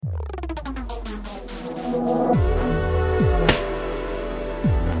Hello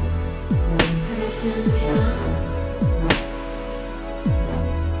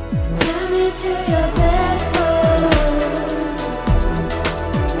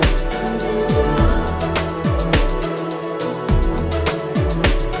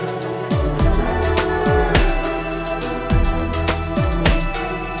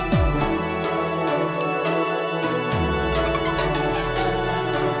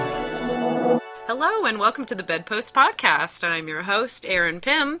and welcome to the Bedpost Podcast. I'm your host, Erin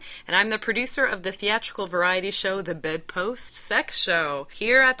Pym, and I'm the producer of the theatrical variety show, The Bedpost Sex Show.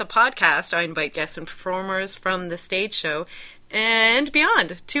 Here at the podcast, I invite guests and performers from the stage show and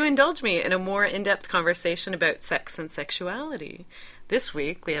beyond to indulge me in a more in-depth conversation about sex and sexuality. This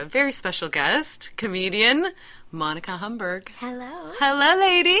week, we have a very special guest, comedian Monica Hamburg. Hello. Hello,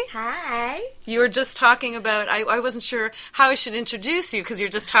 lady. Hi. You were just talking about, I wasn't sure how I should introduce you, because you're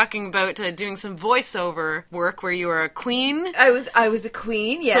just talking about doing some voiceover work where you were a queen. I was a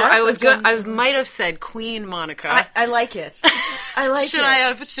queen, yes. So I might have said Queen Monica. I like it. I like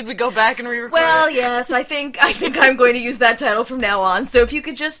it. Should we go back and re-record Well, it? yes, I think I'm going to use that title from now on. So if you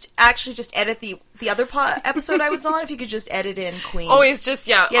could just edit the other episode I was on, if you could just edit in Queen. Always just,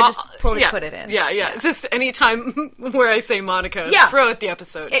 just put it in. Yeah. It's just any time where I say Monica, throw out the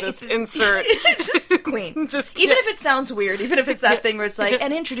episode. Just insert. Just Queen. Even if it sounds weird, even if it's that thing where it's like,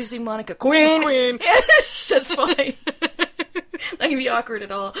 and introducing Monica, Queen. Yes, that's fine. Not gonna be awkward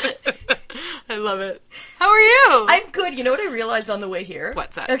at all. I love it. How are you? I'm good. You know what I realized on the way here?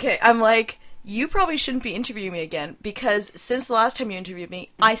 What's that? Okay, I'm like, you probably shouldn't be interviewing me again, because since the last time you interviewed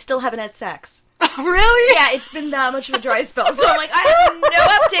me, I still haven't had sex. Really? Yeah, it's been that much of a dry spell. So I'm like, I have no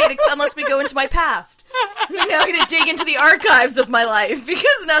update unless we go into my past. Now I'm going to dig into the archives of my life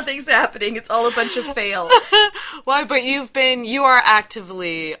because nothing's happening. It's all a bunch of fail. Why? But you are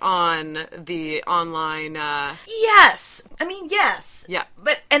actively on the online... Yes. I mean, yes. Yeah.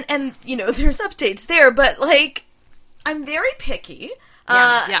 But, and you know, there's updates there, but, like, I'm very picky.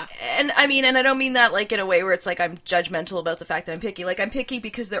 Yeah. And I mean, and I don't mean that like in a way where it's like I'm judgmental about the fact that I'm picky. Like I'm picky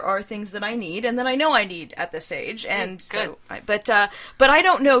because there are things that I need and that I know I need at this age. And good. But I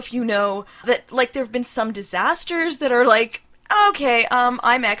don't know if you know that like there have been some disasters that are like, okay,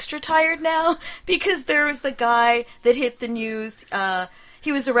 I'm extra tired now because there was the guy that hit the news.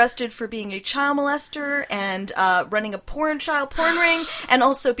 He was arrested for being a child molester and running a child porn ring and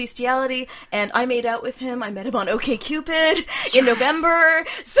also bestiality. And I made out with him. I met him on OkCupid in November.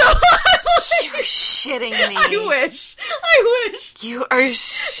 So you're shitting me. I wish. You are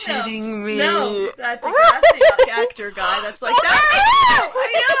shitting me. No, that Degrassi actor guy. That's like that.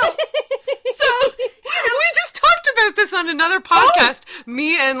 I know. So we just talked about this on another podcast.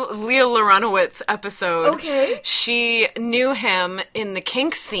 Me and Leah Laronowitz episode. Okay. She knew him in the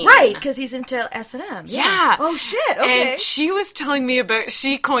kink scene. Right, because he's into S&M. Yeah. Oh, shit. Okay. And she was telling me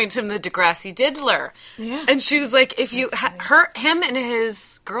she coined him the Degrassi Diddler. Yeah. And she was like, if you, him and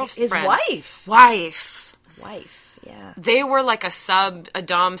his girlfriend. His wife. Yeah. They were like a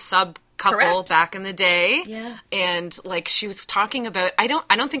dom sub couple. Correct. Back in the day. Yeah. And like she was talking about, I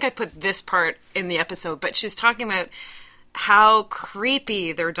don't think I put this part in the episode, but she was talking about how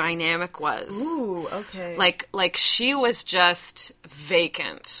creepy their dynamic was. Ooh, okay. Like she was just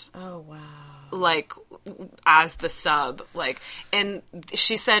vacant. Oh, wow. Like as the sub, like, and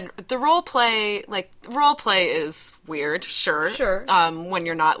she said the role play is weird, sure, when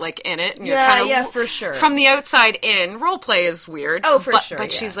you're not like in it, and you're kind of for sure. From the outside in, role play is weird. Oh, for sure.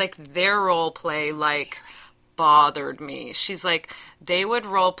 But she's like their role play like bothered me. She's like they would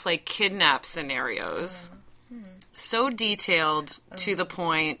role play kidnap scenarios, so detailed to the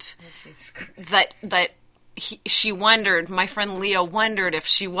point that. She wondered, my friend Leah wondered if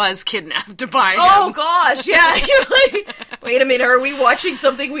she was kidnapped by him. Oh, gosh, yeah. You're like, wait a minute, are we watching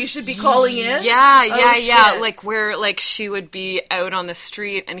something we should be calling in? Yeah. Shit. Like, where, like, she would be out on the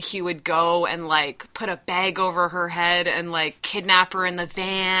street and he would go and, like, put a bag over her head and, like, kidnap her in the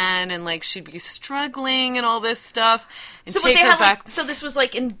van and, like, she'd be struggling and all this stuff and take her back. So this was,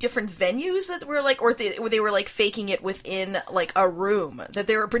 like, in different venues that were, like, or they were, like, faking it within, like, a room, that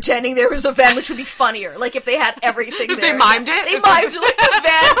they were pretending there was a van, which would be funnier. Like, if they had everything there. They mimed it? They mimed, like, the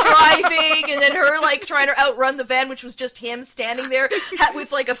van driving, and then her, like, trying to outrun the van, which was just him standing there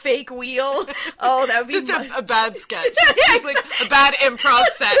with, like, a fake wheel. Oh, that would be just a bad sketch. It's like a bad improv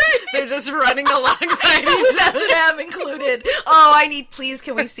set. They're just running alongside each other. With S&M included. Oh, please,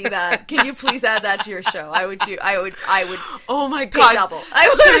 can we see that? Can you please add that to your show? I would. Oh my God. Double.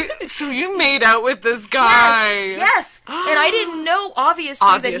 So you made out with this guy. Yes. And I didn't know,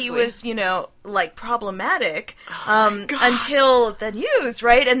 obviously, that he was, you know, like, problematic, until the news,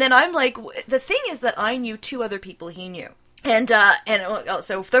 right? And then I'm like, the thing is that I knew 2 other people he knew. And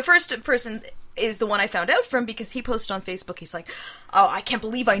so the first person is the one I found out from because he posted on Facebook, he's like, oh, I can't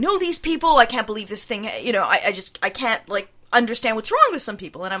believe I know these people, I can't believe this thing, you know, I can't, like, understand what's wrong with some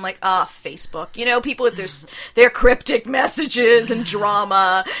people. And I'm like, Facebook, you know, people with their cryptic messages and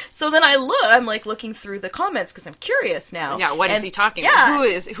drama. So then I'm like looking through the comments because I'm curious now. Yeah, what is he talking about?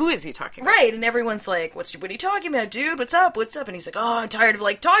 Who is he talking about? Right, and everyone's like, what are you talking about, dude? What's up? And he's like, oh, I'm tired of,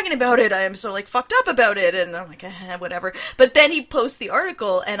 like, talking about it. I am so, like, fucked up about it. And I'm like, whatever. But then he posts the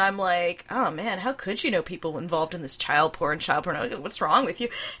article, and I'm like, oh, man, how could you know people involved in this child porn? What's wrong with you?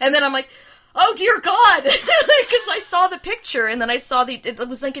 And then I'm like, oh, dear God! Because I saw the picture, and then I saw it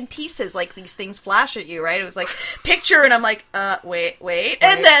was like in pieces, like these things flash at you, right? It was like, picture, and I'm like, wait.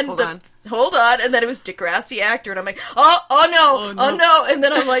 And then, hold on, and then it was Dick Grassi, actor, and I'm like, oh no, and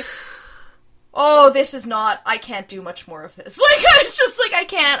then I'm like, oh, this is not, I can't do much more of this. Like, I was just like, I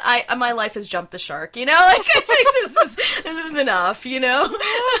can't, my life has jumped the shark, you know? Like, I think this is enough, you know?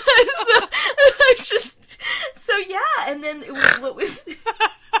 So yeah, and then it was, what was...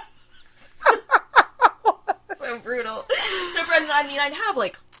 so brutal. So, Brendan, I mean, I'd have,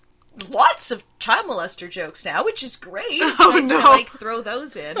 like, lots of child molester jokes now, which is great. Oh, so no. To, like, throw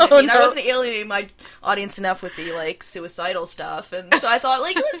those in. I mean, I wasn't alienating my audience enough with the, like, suicidal stuff, and so I thought,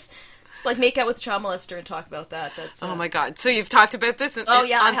 like, let's like, make out with a child molester and talk about that. That's oh, my God. So you've talked about this on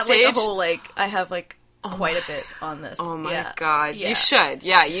I have, stage? like, a whole, like, I have, like, quite a bit on this. Oh, my God. Yeah. You should.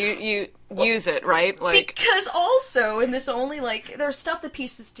 Yeah, you use it, right? Like, because also, and this only, like, there's stuff that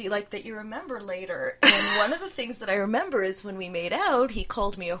pieces to, like, that you remember later, and one of the things that I remember is when we made out, he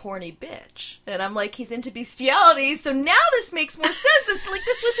called me a horny bitch, and I'm like, he's into bestiality, so now this makes more sense, it's like,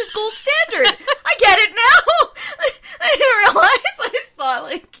 this was his gold standard, I get it now, I didn't realize, I just thought,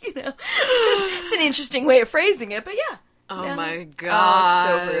 like, you know, it's an interesting way of phrasing it, but yeah. Oh, my God.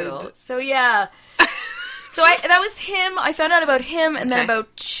 Oh, so brutal. So, yeah. So that was him. I found out about him, and then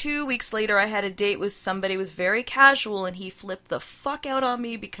about 2 weeks later, I had a date with somebody who was very casual, and he flipped the fuck out on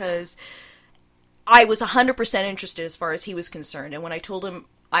me because I was 100% interested as far as he was concerned. And when I told him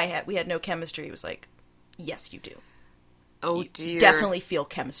we had no chemistry, he was like, "Yes, you do. Oh, you dear. Definitely feel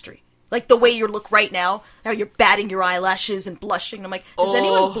chemistry. Like the way you look right now. Now you're batting your eyelashes and blushing." And I'm like, "Does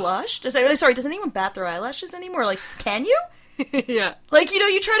anyone blush? Does anyone bat their eyelashes anymore? Like, can you?" Yeah. Like, you know,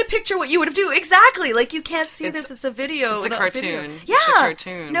 you try to picture what you would do. Exactly. Like, you can't see this. It's a video. It's a cartoon. Video. Yeah. It's a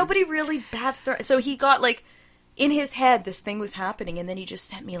cartoon. Nobody really bats their... So he got, like, in his head, this thing was happening, and then he just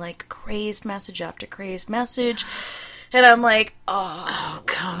sent me, like, crazed message after crazed message. And I'm like, oh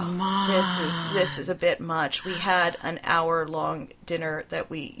come on. This is a bit much. We had an hour-long dinner that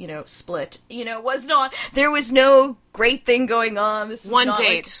we, you know, split. You know, there was no great thing going on. This was one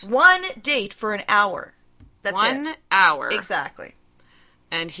date. Like, one date for an hour. That's one it. hour. Exactly.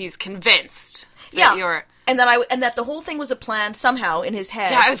 And he's convinced that yeah. you're... And that the whole thing was a plan somehow in his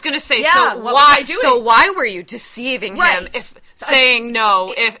head. Yeah, I was going to say, yeah, so why were you deceiving him if saying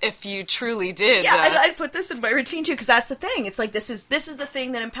no if you truly did? Yeah, I'd put this in my routine too, because that's the thing. It's like, this is the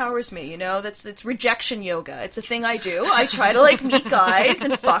thing that empowers me, you know? It's rejection yoga. It's a thing I do. I try to, like, meet guys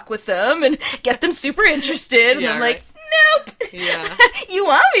and fuck with them and get them super interested, and I'm like, nope. Yeah. You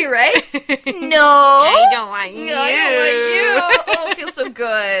want me, right? No. I don't want you. No, I don't want you. Oh, it feels so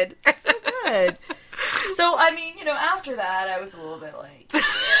good. So good. So, I mean, you know, after that, I was a little bit like, yeah,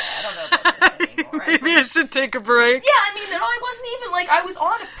 I don't know about this anymore. Maybe I should take a break. Yeah, I mean, and I wasn't even, like, I was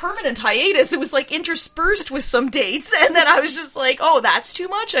on a permanent hiatus. It was, like, interspersed with some dates, and then I was just like, oh, that's too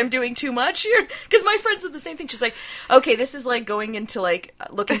much? I'm doing too much here? Because my friend said the same thing. She's like, okay, this is, like, going into, like,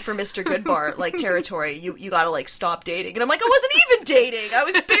 looking for Mr. Goodbar, like, territory. You gotta, like, stop dating. And I'm like, I wasn't even dating. I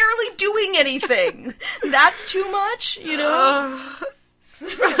was barely doing anything. That's too much, you know?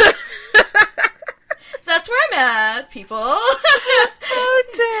 So that's where I'm at, people. Oh,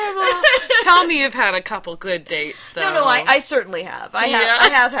 damn. Tell me you've had a couple good dates, though. No, I certainly have. I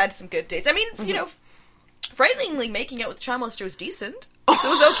have had some good dates. I mean, you know, frighteningly, making out with a child molester was decent. It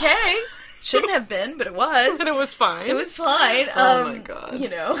was okay. Shouldn't have been, but it was. But it was fine. It was fine. Oh, my God. You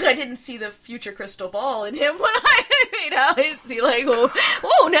know, I didn't see the future crystal ball in him when I made out. I didn't see, like,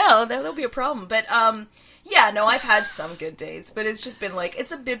 oh, no, that'll be a problem. But, yeah, no, I've had some good dates, but it's just been, like,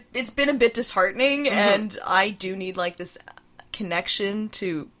 it's been a bit disheartening, and I do need, like, this connection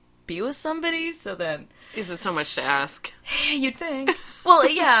to be with somebody, so then... Is it so much to ask? You'd think. Well,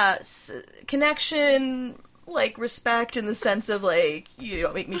 yeah, connection... like, respect in the sense of, like, you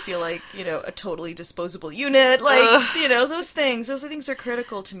don't make me feel like, you know, a totally disposable unit. Like, you know, those things are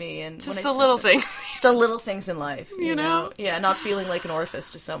critical to me. And just the little things. It's the little things in life, you know? Yeah, not feeling like an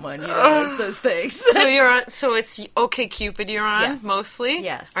orifice to someone, you know, it's those things. So it's OkCupid you're on, yes. Mostly?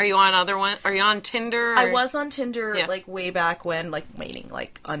 Yes. Are you on other one? Are you on Tinder? Or? I was on Tinder, like, way back when, like, waiting,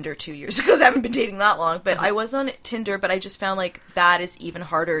 like, under 2 years ago, because I haven't been dating that long, but I was on Tinder, but I just found, like, that is even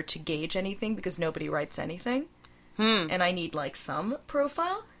harder to gauge anything, because nobody writes anything. And I need, like, some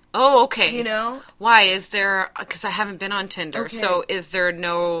profile. Oh, okay. You know? Why? Is there... Because I haven't been on Tinder, okay. So is there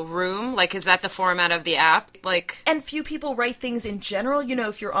no room? Like, is that the format of the app? Like... And few people write things in general, you know,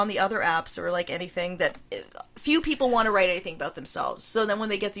 if you're on the other apps or, like, anything that... Few people want to write anything about themselves. So then when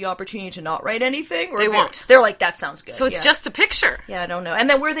they get the opportunity to not write anything... Or they won't. They're like, that sounds good. So it's just the picture. Yeah, I don't know. And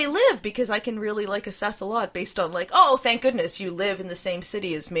then where they live, because I can really, like, assess a lot based on, like, oh, thank goodness you live in the same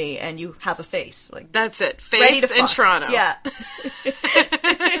city as me and you have a face. Like, that's it. Face in Toronto. Yeah.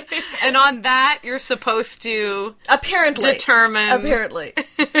 And on that, you're supposed to... Apparently. Determine... Apparently.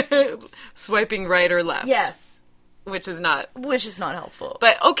 Swiping right or left. Yes. Which is not helpful.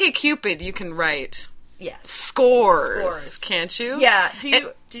 But OkCupid, you can write... Yes. Scores. Can't you? Yeah. Do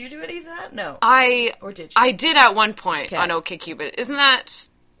you do any of that? No. Or did you? I did at one point on OkCupid. Isn't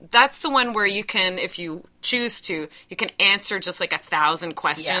that's the one where you can, if you choose to, you can answer just like 1,000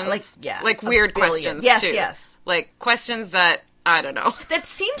 questions. Like weird questions yes, too. Yes. Like questions that I don't know. That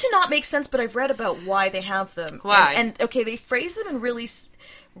seem to not make sense, but I've read about why they have them. Why? And okay, they phrase them in really,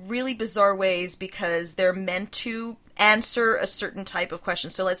 really bizarre ways because they're meant to answer a certain type of question.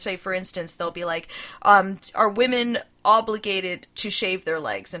 So let's say, for instance, they'll be like, are women obligated to shave their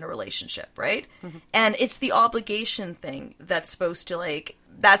legs in a relationship, right? Mm-hmm. And it's the obligation thing that's supposed to, like,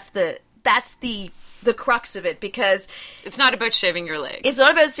 that's the crux of it, because it's not about shaving your leg. It's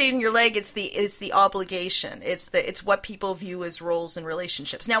not about shaving your leg. It's the obligation. It's what people view as roles in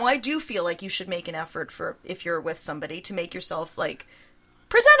relationships. Now, I do feel like you should make an effort for, if you're with somebody, to make yourself, like,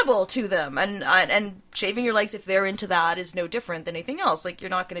 presentable to them, and shaving your legs, if they're into that, is no different than anything else. Like, you're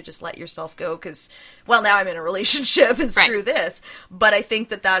not going to just let yourself go because, well, now I'm in a relationship and screw this. But I think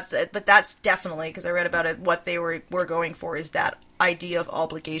that's it. But that's definitely, because I read about it, what they were going for is that idea of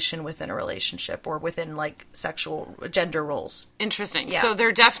obligation within a relationship or within, like, sexual gender roles. Interesting. Yeah. So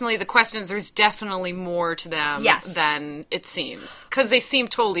there's definitely more to them than it seems. Because they seem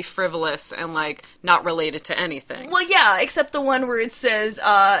totally frivolous and, like, not related to anything. Well, yeah, except the one where it says,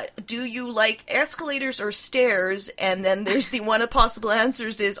 do you like escalators or stairs? And then there's the one of the possible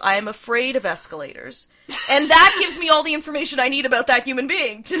answers is, I am afraid of escalators. And that gives me all the information I need about that human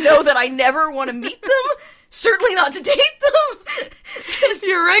being to know that I never want to meet them. Certainly not to date them.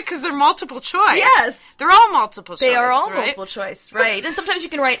 You're right, because they're multiple choice. Yes. They're all multiple choice. They are all multiple choice, right. And sometimes you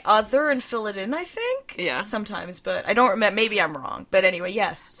can write other and fill it in, I think. Yeah. Sometimes, but I don't remember. Maybe I'm wrong. But anyway,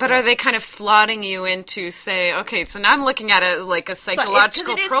 yes. But are they kind of slotting you into, say, okay, so now I'm looking at it like a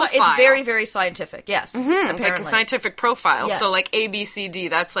psychological profile. It's very, very scientific, yes. Mm-hmm, like a scientific profile. Yes. So like A, B, C, D,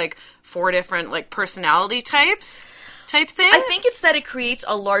 that's like 4 different like personality types. Type thing? I think it's that it creates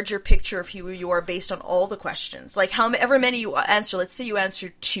a larger picture of who you are based on all the questions. Like, however many you answer, let's say you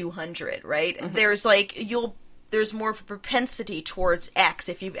answer 200, right? Mm-hmm. There's, like, there's more of a propensity towards X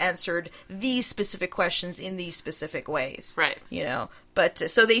if you've answered these specific questions in these specific ways. Right. You know? But,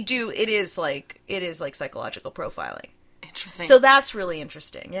 so they do, it is like psychological profiling. Interesting. So that's really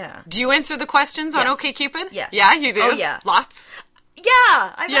interesting, yeah. Do you answer the questions on OkCupid? Yes. Yeah, you do? Oh, yeah. Lots?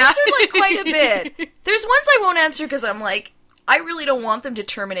 Yeah, I've answered, like, quite a bit. There's ones I won't answer because I'm like, I really don't want them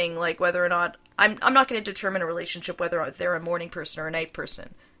determining, like, whether or not... I'm not going to determine a relationship whether they're a morning person or a night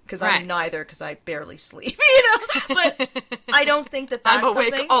person. Because I'm neither, because I barely sleep, you know? But I don't think that's I'm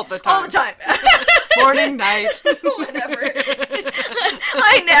awake something... all the time. All the time. Morning, night. Whatever.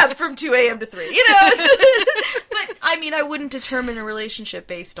 I nap from 2 a.m. to 3, you know? But, I mean, I wouldn't determine a relationship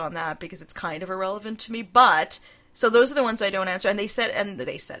based on that because it's kind of irrelevant to me, but... So those are the ones I don't answer. And they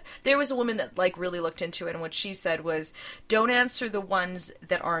said, there was a woman that, like, really looked into it, and what she said was, don't answer the ones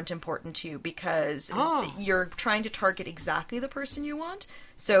that aren't important to you, because you're trying to target exactly the person you want.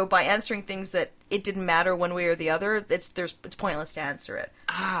 So by answering things that it didn't matter one way or the other, it's pointless to answer it.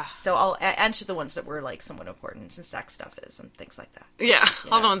 So I'll answer the ones that were, like, somewhat important, since sex stuff is, and things like that. Yeah,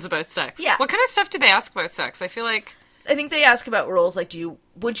 all the ones about sex. Yeah. What kind of stuff do they ask about sex? I feel like... I think they ask about roles, like,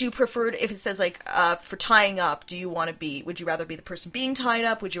 would you prefer, if it says, like, for tying up, would you rather be the person being tied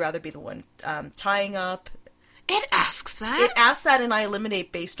up? Would you rather be the one tying up? It asks that? It asks that, and I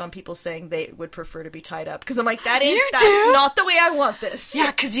eliminate based on people saying they would prefer to be tied up. Because I'm like, that's not the way I want this.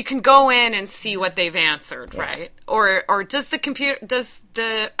 Yeah, because you can go in and see what they've answered, right? Or does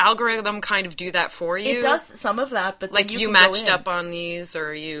the algorithm kind of do that for you? It does some of that, but like then you matched up on these,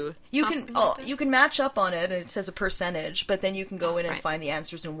 or you can match up on it, and it says a percentage, but then you can go in and find the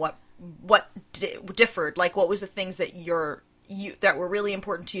answers and what differed, like what was the things that that were really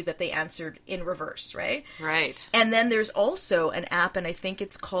important to you that they answered in reverse, right? Right. And then there's also an app, and I think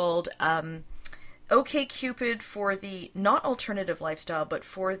it's called OkCupid for the not alternative lifestyle, but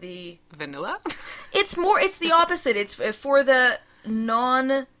for the vanilla. It's the opposite. It's for the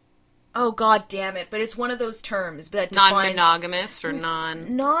non. Oh, god damn it. But it's one of those terms that defines... Non-monogamous or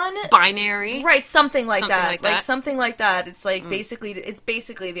non-binary? Right, something like that. Like that. Like, something like that. It's like, basically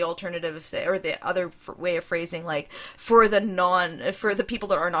the alternative, or the other way of phrasing, like, for the people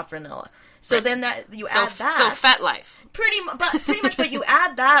that are not vanilla. So then add that... So FetLife. Pretty much, but you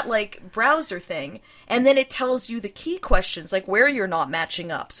add that, like, browser thing, and then it tells you the key questions, like, where you're not matching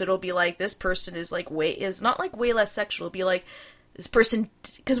up. So it'll be like, this person is not like way less sexual. It'll be like, this person,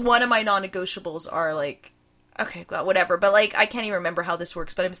 because one of my non-negotiables are like, okay, well, whatever, but like, I can't even remember how this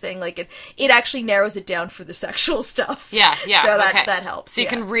works, but I'm saying like it actually narrows it down for the sexual stuff. Yeah, so that helps. So you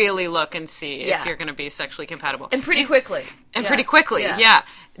can really look and see if you're going to be sexually compatible. And pretty quickly. Pretty quickly, yeah.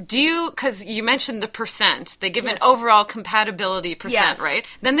 Because you mentioned the percent, they give an overall compatibility percent, right?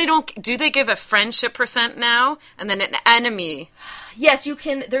 Then do they give a friendship percent now? And then an enemy? Yes, you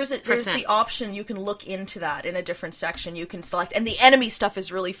can, there's the option, you can look into that in a different section, you can select, and the enemy stuff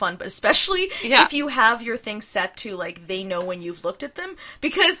is really fun, but especially if you have your thing set to, like, they know when you've looked at them,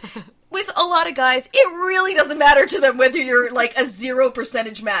 because with a lot of guys, it really doesn't matter to them whether you're, like, a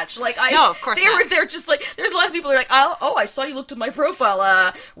 0% match. Like, no, of course not. They're just like, there's a lot of people that are like, oh, I saw you looked at my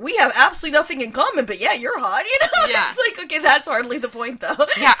profile, we have absolutely nothing in common, but yeah, you're hot, you know? Yeah. It's like, okay, that's hardly the point, though.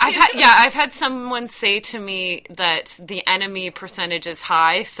 Yeah, I've had someone say to me that the enemy percentage is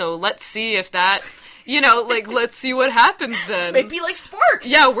high, so let's see if that... let's see what happens then. This might be like Sparks.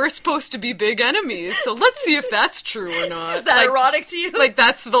 Yeah, we're supposed to be big enemies, so let's see if that's true or not. Is that erotic to you? Like,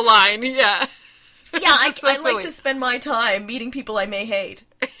 that's the line, yeah. Yeah, I like to spend my time meeting people I may hate.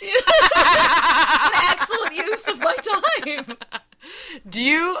 An excellent use of my time.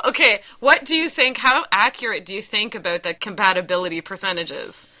 What do you think, how accurate do you think about the compatibility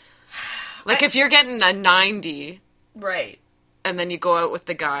percentages? Like, if you're getting a 90... Right. And then you go out with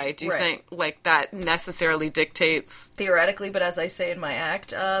the guy. Do you think, like, that necessarily dictates... Theoretically, but as I say in my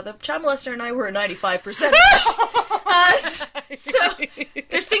act, the child molester and I were a 95%. So,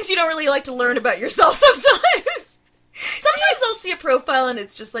 there's things you don't really like to learn about yourself sometimes. Sometimes I'll see a profile and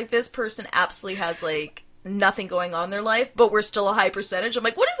it's just like, this person absolutely has, like... nothing going on in their life, but we're still a high percentage. I'm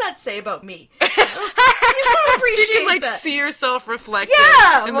like, what does that say about me? You don't appreciate you can, that. See yourself reflected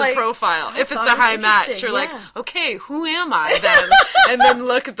in the profile. If it's a high match, you're like, okay, who am I then? And then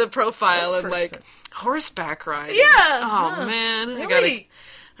look at the profile and like, horseback riding. Yeah. Oh man, really?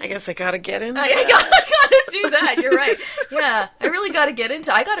 I guess I gotta get into I gotta do that, you're right. Yeah, I really gotta get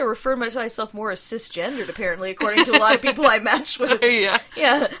into I gotta refer myself more as cisgendered, apparently, according to a lot of people I matched with. Yeah.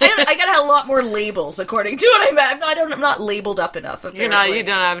 I gotta have a lot more labels, according to what I matched. I'm not labeled up enough, apparently. You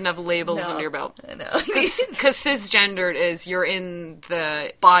don't have enough labels on your belt. I know. Because cisgendered is you're in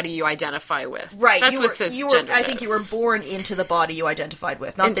the body you identify with. Right. That's what cisgendered is. I think you were born into the body you identified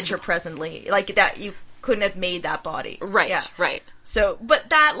with, not that you're presently, like, that you couldn't have made that body. Right, right. So, but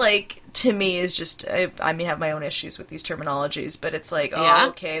that, like, to me is just, I mean, I have my own issues with these terminologies, but it's like,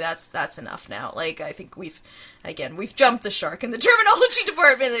 okay, that's enough now. Like, I think we've jumped the shark in the terminology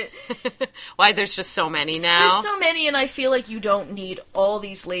department. Why, there's just so many now? There's so many, and I feel like you don't need all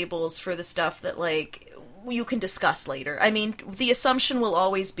these labels for the stuff that, like, you can discuss later. I mean, the assumption will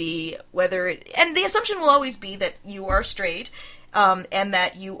always be that you are straight, and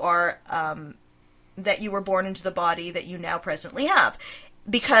that you are, that you were born into the body that you now presently have.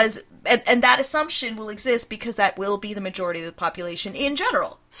 Because, and that assumption will exist because that will be the majority of the population in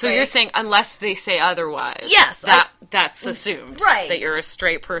general. So you're saying unless they say otherwise. Yes. That's assumed. Right. That you're a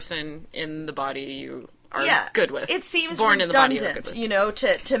straight person in the body you are good with. It seems born redundant, in the body you're good with. you know,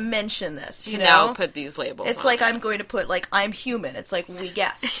 to mention this, you know? Now put these labels It's on like it. I'm going to put, like, I'm human. It's like, we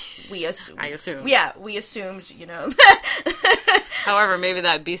guessed. We assumed. I assumed. Yeah, we assumed, you know. However, maybe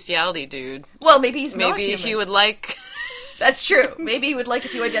that bestiality dude. Well, maybe he's not Maybe human. he would like... That's true. Maybe he would like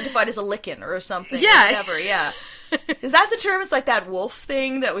if you identified as a lichen or something. Yeah. Or whatever, yeah. Is that the term? It's like that wolf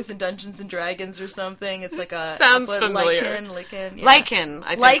thing that was in Dungeons and Dragons or something. It's like a... Sounds familiar. Lichen, yeah. Lichen,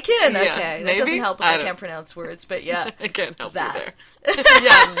 I think. Lichen, yeah, okay. Maybe? That doesn't help if I can't pronounce words, but yeah. I can't help that. you there.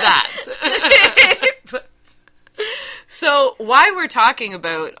 Yeah, that. So why we're talking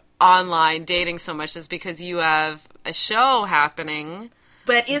about online dating so much is because you have a show happening.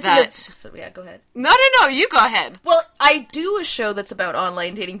 But isn't it... So, yeah, go ahead. No, you go ahead. Well, I do a show that's about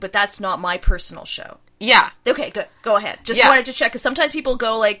online dating, but that's not my personal show. Yeah. Okay, good. Go ahead. Just wanted to check, because sometimes people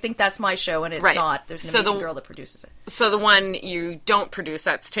go, like, think that's my show, and it's not. There's an amazing girl that produces it. So the one you don't produce,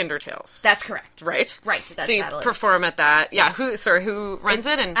 that's Tinder Tales. That's correct. Right? Right. That's so you Adelaide. Perform at that. Yeah. Yes. Who runs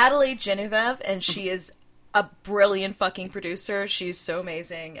it? And Adelaide Genevieve, and she is a brilliant fucking producer. She's so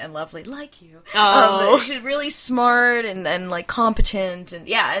amazing and lovely, like you. Oh. She's really smart and like competent, and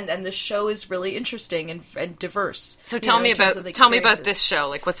and the show is really interesting and diverse. So tell me about this show.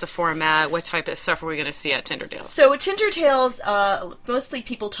 Like, what's the format? What type of stuff are we going to see at Tinder Tales? So at Tinder Tales, mostly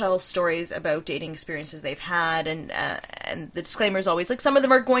people tell stories about dating experiences they've had, and the disclaimer is always like some of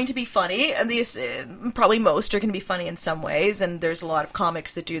them are going to be funny, and these probably most are going to be funny in some ways. And there's a lot of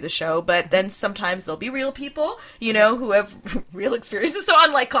comics that do the show, but then sometimes there'll be real people, who have real experiences. So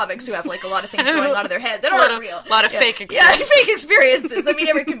unlike comics who have like a lot of things going on in their head that aren't real. A lot of fake experiences. Yeah, fake experiences. I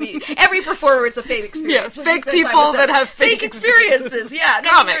mean, every performer, it's a fake experience. Yes, fake people that have fake experiences. Yeah,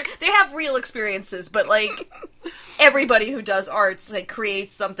 Comic. They have real experiences, but like everybody who does arts like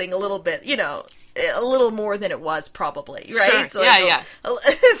creates something a little bit, a little more than it was probably, right? Sure. So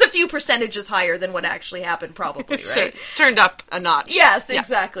it's a few percentages higher than what actually happened probably, right? Sure. It's turned up a notch. Yes,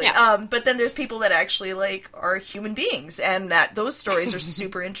 exactly. Yeah. But then there's people that actually like are human beings, and that those stories are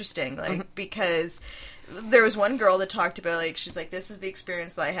super interesting, like because there was one girl that talked about, like, she's like, this is the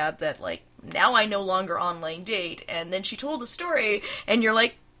experience that I had that, like, now I no longer online date, and then she told the story, and you're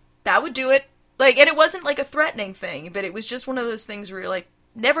like, that would do it. Like, and it wasn't like a threatening thing, but it was just one of those things where you're like,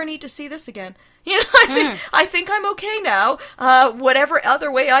 never need to see this again. I think I'm okay now. Whatever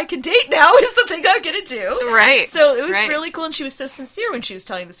other way I can date now is the thing I'm gonna do. Right. So it was really cool, and she was so sincere when she was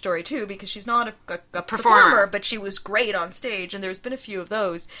telling the story too, because she's not a performer, but she was great on stage, and there's been a few of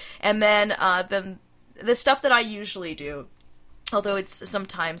those. And then the stuff that I usually do, although it's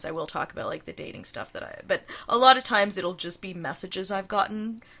sometimes I will talk about like the dating stuff but a lot of times it'll just be messages I've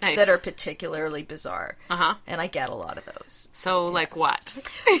gotten that are particularly bizarre. And I get a lot of those. So like what?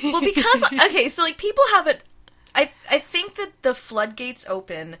 Well, because so like people have it. I think that the floodgates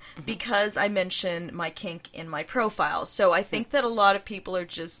open because I mention my kink in my profile. So I think that a lot of people are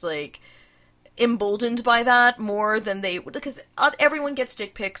just like emboldened by that more than because everyone gets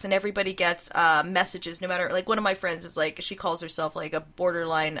dick pics and everybody gets messages, no matter, like, one of my friends is like, she calls herself like a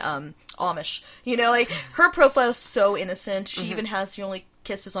borderline Amish, like her profile is so innocent. She even has, she only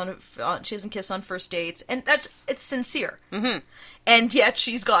kisses she doesn't kiss on first dates, and it's sincere. And yet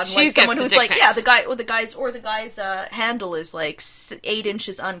she's gotten like someone who's like, pics. the guy's handle is like 8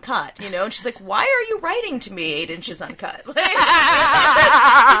 inches uncut, and she's like, why are you writing to me 8 inches uncut? Like,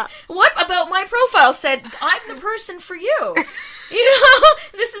 what about my profile said I'm the person for you?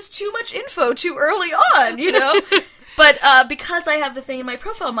 This is too much info too early on, But because I have the thing in my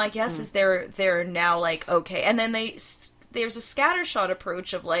profile, my guess is they're now like, okay, and then there's a scattershot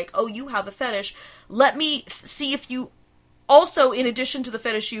approach of like, oh, you have a fetish. Let me see if you also, in addition to the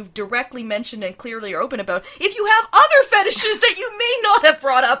fetish you've directly mentioned and clearly are open about, if you have other fetishes that you may not have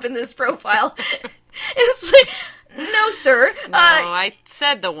brought up in this profile. It's like, no, sir. No, I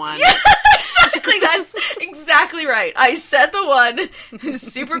said the one. Yeah, exactly. That's exactly right. I said the one.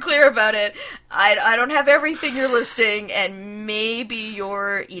 Super clear about it. I don't have everything you're listing, and maybe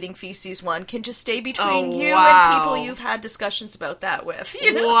your eating feces one can just stay between you and people you've had discussions about that with.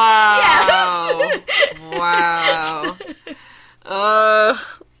 Wow. Yes. Wow.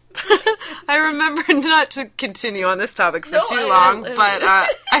 I remember, not to continue on this topic for too long, but I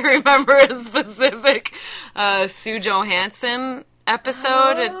remember a specific Sue Johansson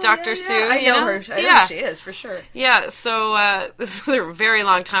episode at Dr. Sue. I know her. I know who she is, for sure. Yeah, so this was a very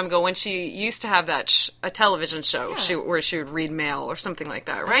long time ago when she used to have that a television show where she would read mail or something like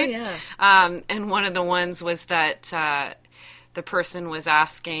that, right? And one of the ones was that the person was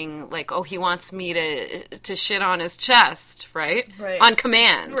asking, like, oh, he wants me to shit on his chest, right? On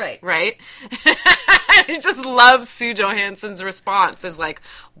command. Right? I just love Sue Johansson's response is like,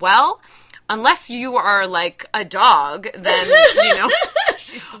 well, unless you are, like, a dog, then,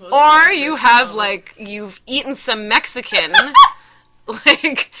 or you have, like, you've eaten some Mexican,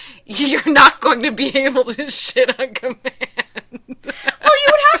 like, you're not going to be able to shit on command. Well, you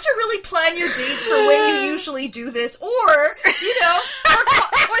would have to really plan your dates for when you usually do this, or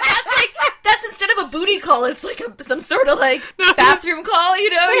that's that's instead of a booty call, it's like some sort of like bathroom call, you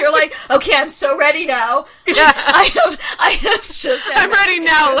know? You're like, okay, I'm so ready now. Yeah. I have just... I'm ready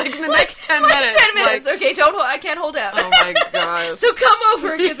now, like in the next 10 minutes. 10 minutes, like, okay, I can't hold out. Oh my god. So come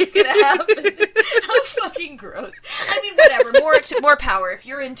over, because it's gonna happen. How fucking gross. I mean, whatever, more power. If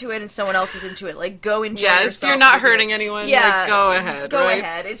you're into it and someone else is into it, like, go enjoy yourself. Yes, you're not hurting anyone, like, go ahead, Go right?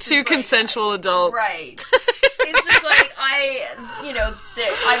 ahead. It's two consensual adults. Right. It's just like,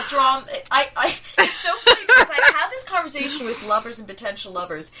 I've drawn... it's so funny because I have this conversation with lovers and potential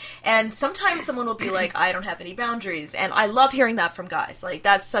lovers, and sometimes someone will be like, I don't have any boundaries, and I love hearing that from guys. Like,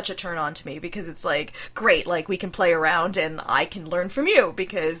 that's such a turn on to me, because it's like, great, like, we can play around, and I can learn from you,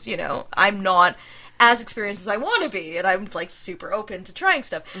 because, I'm not as experienced as I want to be, and I'm, like, super open to trying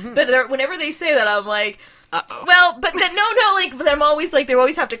stuff. Mm-hmm. But whenever they say that, I'm like... Uh-oh. Well, but then, but I'm always like, they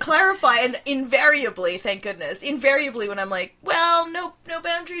always have to clarify, and invariably, thank goodness, when I'm like, well, no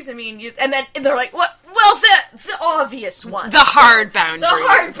boundaries, I mean, and then they're like, what? Well, the obvious one. The hard boundaries. The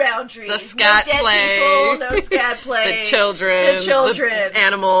hard boundaries. The scat no dead play. People, no scat play. The children. The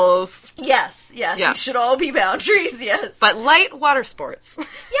animals. Yes, Yeah. These should all be boundaries, yes. But light water sports.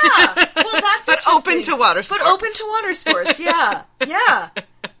 Yeah, well, that's But open to water sports. Yeah.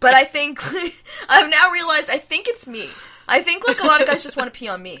 But I think, I've now realized, I think it's me. I think, like, a lot of guys just want to pee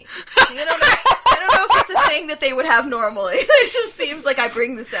on me. I don't know if it's a thing that they would have normally. It just seems like I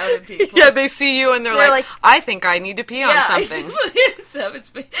bring this out in people. Yeah, they see you and they're like, I think I need to pee on something. It's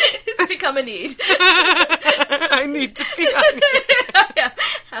become a need. I need to pee on you. Yeah,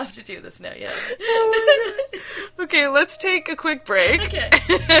 have to do this now, yes. Okay, let's take a quick break. Okay.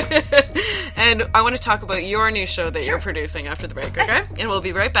 And I want to talk about your new show that you're producing after the break, okay? And we'll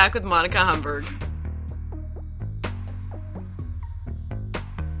be right back with Monica Hamburg.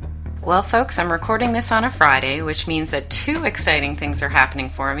 Well, folks, I'm recording this on a Friday, which means that two exciting things are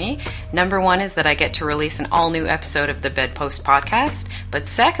happening for me. Number one is that I get to release an all-new episode of the Bedpost podcast. But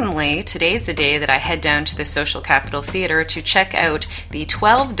secondly, today's the day that I head down to the Social Capital Theatre to check out the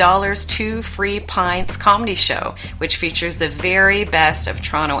 $12 2 free pints comedy show, which features the very best of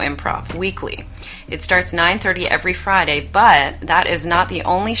Toronto improv weekly. It starts 9:30 every Friday, but that is not the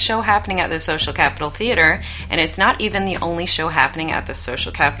only show happening at the Social Capital Theatre, and it's not even the only show happening at the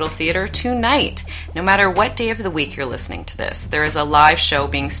Social Capital Theatre tonight. No matter what day of the week you're listening to this, there is a live show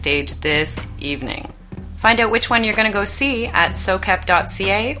being staged this evening. Find out which one you're going to go see at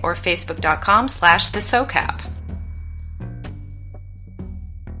socap.ca or facebook.com/thesocap.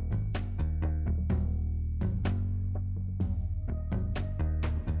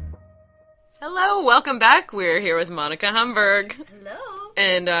 Hello, welcome back. We're here with Monica Hamburg. Hello.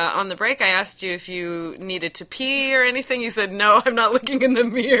 And on the break, I asked you if you needed to pee or anything. You said, no, I'm not looking in the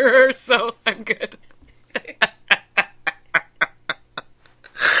mirror, so I'm good.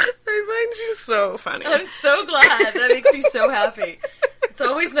 I find you so funny. I'm so glad. That makes me so happy. It's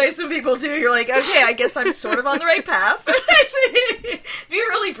always nice when people do. You're like, okay, I guess I'm sort of on the right path. Be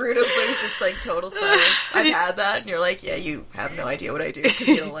really brutal, but it's just like total silence. I've had that, and you're like, yeah, you have no idea what I do because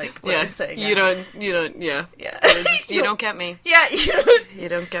you don't like what I'm saying. You don't, yeah. You don't get me. Yeah, you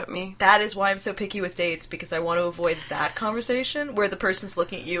don't get me. That is why I'm so picky with dates, because I want to avoid that conversation where the person's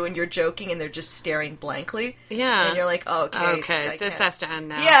looking at you and you're joking and they're just staring blankly. Yeah. And you're like, oh, okay. This has to end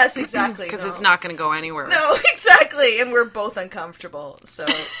now. Yes, exactly. Because it's not going to go anywhere. No, exactly. And we're both uncomfortable, so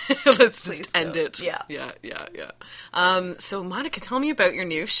let's just end it. Yeah. So, Monica, tell me about your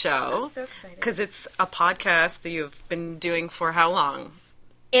new show. I'm so excited. Because it's a podcast that you've been doing for how long?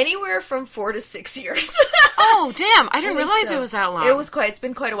 Anywhere from 4 to 6 years. Oh, damn. I didn't realize it was that long. It's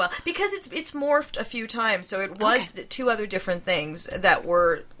been quite a while. Because it's morphed a few times. So it was two other different things that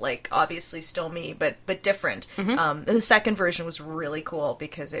were, like, obviously still me, but different. Mm-hmm. And the second version was really cool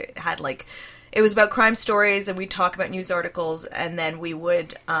because it had, like, it was about crime stories, and we'd talk about news articles, and then we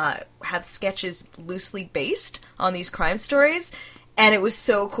would have sketches loosely based on these crime stories. And it was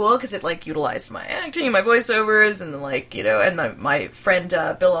so cool because it, like, utilized my acting and my voiceovers, and, like, you know, and my friend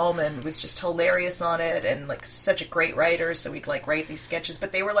Bill Ullman was just hilarious on it, and, like, such a great writer, so we'd, like, write these sketches,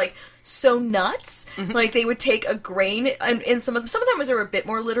 but they were, like, so nuts. Mm-hmm. Like, they would take a grain, and in some of them they were a bit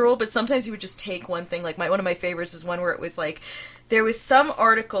more literal, but sometimes you would just take one thing. Like, one of my favorites is one where it was, like, there was some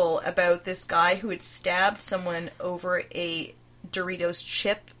article about this guy who had stabbed someone over a Doritos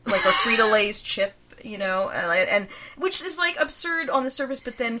chip, like a Frito-Lay's chip, you know, and which is, like, absurd on the surface,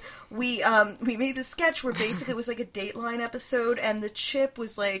 but then we made this sketch where basically it was like a Dateline episode, and the chip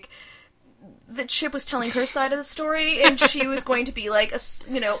was, like, that Chip was telling her side of the story, and she was going to be, like,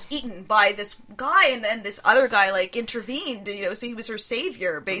 eaten by this guy, and then this other guy, like, intervened, so he was her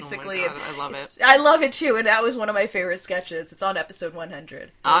savior, basically. Oh my God, I love it. I love it, too, and that was one of my favorite sketches. It's on episode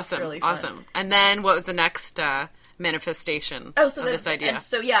 100. Awesome, really fun. awesome. And then what was the next manifestation of this idea? And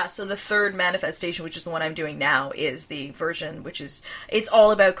so the third manifestation, which is the one I'm doing now, is the version which is, it's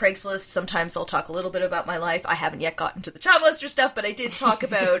all about Craigslist. Sometimes I'll talk a little bit about my life. I haven't yet gotten to the child molester stuff, but I did talk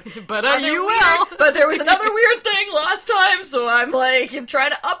about but you will. But there was another weird thing last time, so I'm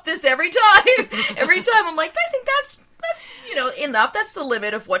trying to up this every time. Every time I'm like, I think that's enough. That's the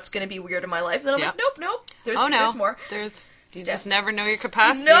limit of what's going to be weird in my life. And then I'm like, nope. There's more. You just never know your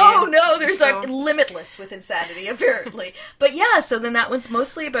capacity. No, there's limitless with insanity, apparently. But yeah, so then that one's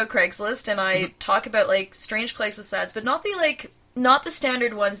mostly about Craigslist, and I talk about, like, strange Craigslist ads, but not the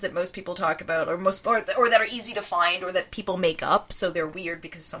standard ones that most people talk about, or that are easy to find, or that people make up, so they're weird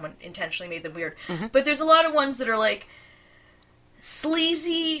because someone intentionally made them weird. Mm-hmm. But there's a lot of ones that are, like,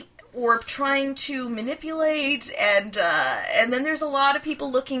 sleazy, or trying to manipulate, and then there's a lot of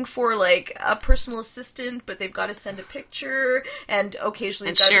people looking for, like, a personal assistant, but they've got to send a picture, and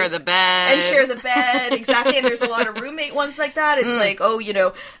occasionally... share the bed. And share the bed, exactly, and there's a lot of roommate ones like that. It's like,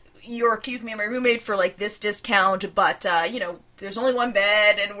 you can be my roommate for, like, this discount, but, there's only one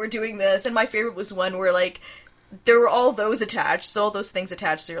bed, and we're doing this, and my favorite was one where, like, there were all those attached, so all those things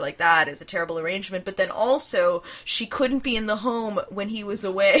attached, so you're like, that is a terrible arrangement, but then also, she couldn't be in the home when he was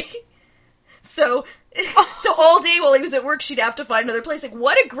away. So all day while he was at work, she'd have to find another place. Like,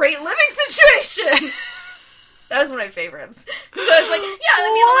 what a great living situation! That was one of my favorites. So I was like,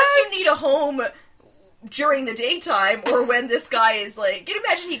 unless you need a home during the daytime, or when this guy is like, can you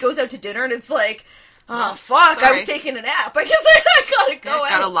imagine he goes out to dinner and it's like, oh, fuck, sorry. I was taking a nap. I guess I gotta go out.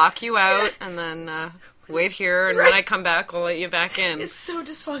 Gotta lock you out, and then, wait here, and when I come back, I'll let you back in. It's so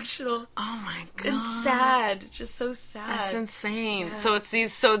dysfunctional. Oh my God. And sad. It's just so sad. That's insane. Yeah.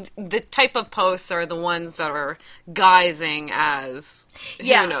 So the type of posts are the ones that are guising as,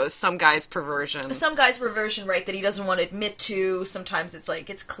 who knows, some guy's perversion. Some guy's perversion, right, that he doesn't want to admit to. Sometimes it's like,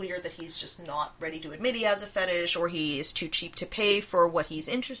 it's clear that he's just not ready to admit he has a fetish, or he is too cheap to pay for what he's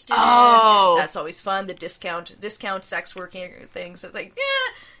interested in. That's always fun. The discount sex working things. It's like,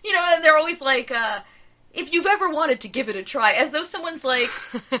 and they're always like, if you've ever wanted to give it a try, as though someone's like,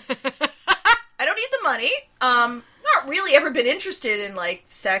 I don't need the money, not really ever been interested in, like,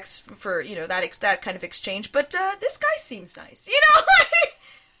 sex for, that kind of exchange, but, this guy seems nice,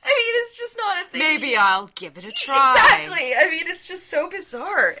 I mean, it's just not a thing. Maybe I'll give it a try. Exactly. I mean, it's just so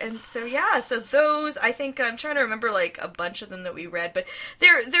bizarre. And so, so those, I think, I'm trying to remember, like, a bunch of them that we read, but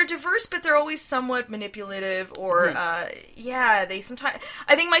they're diverse, but they're always somewhat manipulative, or, they sometimes,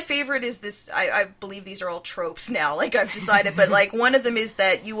 I think my favorite is this, I believe these are all tropes now, like, I've decided, but, like, one of them is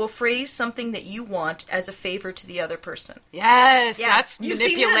that you will phrase something that you want as a favor to the other person. Yes. That's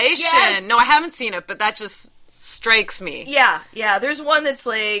manipulation. Yes. No, I haven't seen it, but that just strikes me. Yeah. There's one that's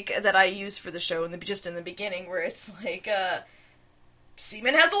like, that I use for the show just in the beginning, where it's like,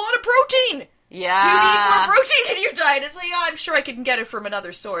 semen has a lot of protein. Yeah. Do you need more protein in your diet? It's like, I'm sure I can get it from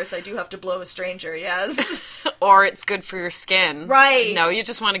another source. I do have to blow a stranger, yes. Or it's good for your skin. Right. No, you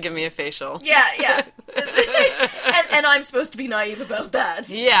just want to give me a facial. Yeah. and I'm supposed to be naive about that.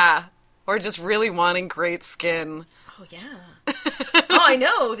 Yeah. Or just really wanting great skin. Oh, yeah. I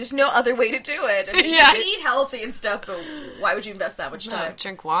know. There's no other way to do it. I mean, you can eat healthy and stuff, but why would you invest that much time?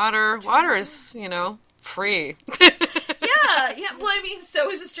 Drink water. Water is, free. Yeah. Well, I mean,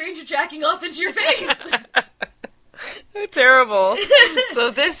 so is a stranger jacking off into your face. Terrible.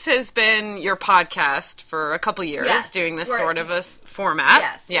 So this has been your podcast for a couple years, doing this sort of a format.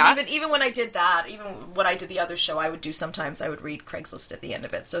 Yes. Yeah. Even when I did that, even when I did the other show, I would read Craigslist at the end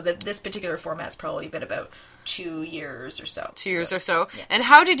of it. So this particular format's probably been about 2 years or so. 2 years or so. Yeah. And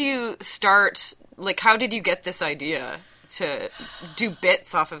how did you start, how did you get this idea to do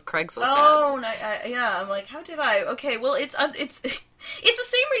bits off of Craigslist ads? I'm like, how did I? Okay, well, it's the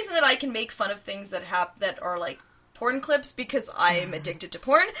same reason that I can make fun of things that are, like, porn clips, because I'm addicted to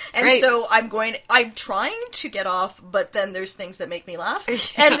porn, and so I'm trying to get off, but then there's things that make me laugh,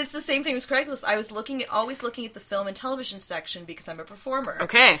 and it's the same thing with Craigslist. I was always looking at the film and television section because I'm a performer.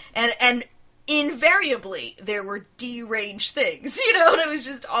 Okay. And invariably there were deranged things, and it was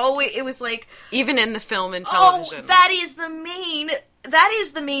just always, it was like, even in the film and television. That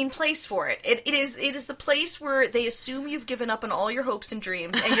is the main place for it. It is the place where they assume you've given up on all your hopes and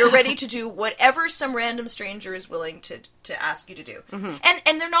dreams, and you're ready to do whatever some random stranger is willing to ask you to do. Mm-hmm.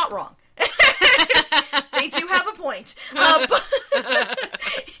 And they're not wrong. They do have a point.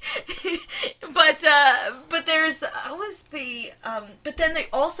 But there's but then they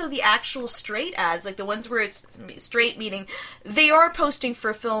also the actual straight ads, like the ones where it's straight, meaning they are posting for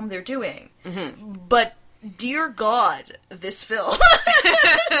a film they're doing. Mm-hmm. But dear God, this film.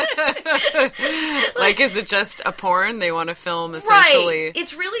 Like, is it just a porn they want to film, essentially? Right.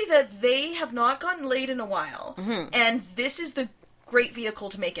 It's really that they have not gotten laid in a while, and this is the great vehicle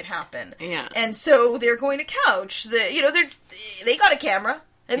to make it happen. Yeah. And so they're going to couch they got a camera.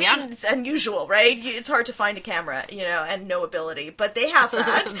 I mean, it's unusual, right? It's hard to find a camera, and no ability, but they have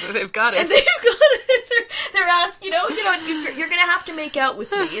that. They've got it. And they've got it. They're asked, you're going to have to make out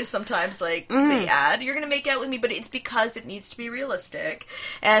with me is sometimes, like, the ad. You're going to make out with me, but it's because it needs to be realistic.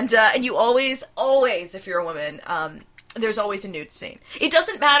 And you always, if you're a woman, there's always a nude scene. It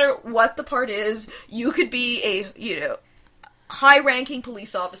doesn't matter what the part is. You could be a, high-ranking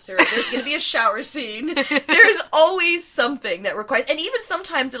police officer. There's going to be a shower scene. There's always something that requires... And even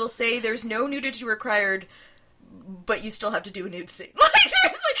sometimes it'll say there's no nudity required, but you still have to do a nude scene.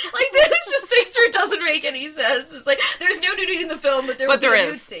 There's just things where it doesn't make any sense. It's like, there's no nudity in the film, but there will be a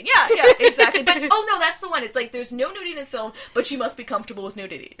nude scene. Yeah, exactly. But, no, that's the one. It's like, there's no nudity in the film, but you must be comfortable with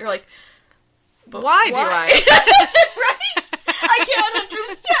nudity. You're like... But why do I? Right? I can't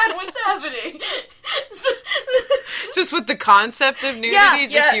understand what's happening. Just with the concept of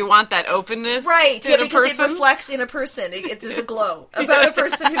nudity, you want that openness, right? In a because person? It reflects in a person. There's a glow about a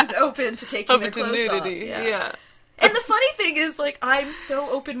person who's open to taking their clothes nudity. off. Yeah. And the funny thing is, like, I'm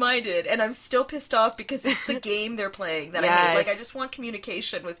so open-minded, and I'm still pissed off because it's the game they're playing that I hate. Like, I just want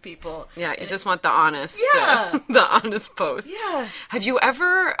communication with people. Yeah, you just want the honest, the honest post. Yeah. Have you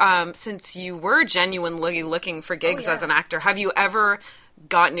ever, since you were genuinely looking for gigs as an actor, have you ever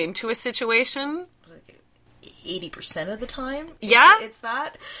gotten into a situation? 80% of the time. Yeah? It's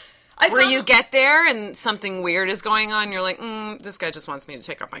that. Where you get there and something weird is going on, you're like, this guy just wants me to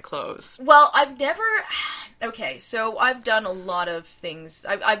take off my clothes. Well, I've never... Okay, so I've done a lot of things.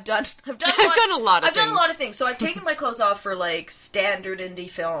 I've done a lot of things. So I've taken my clothes off for, like, standard indie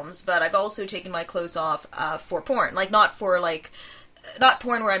films, but I've also taken my clothes off for porn. Like, not porn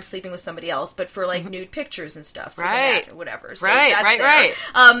where I'm sleeping with somebody else, but for, like, nude pictures and stuff. Right. Or whatever. So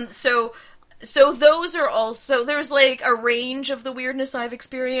right. So those are also, there's, like, a range of the weirdness I've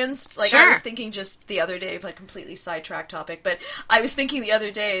experienced. Like, I was thinking just the other day, like, completely sidetracked topic, but I was thinking the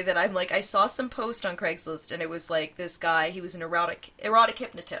other day that I'm like, I saw some post on Craigslist, and it was, like, this guy, he was an erotic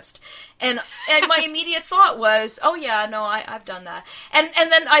hypnotist. And my immediate thought was, oh, yeah, no, I've done that. And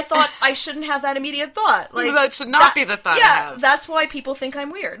then I thought I shouldn't have that immediate thought. Like, that should not be the thought I have. That's why people think I'm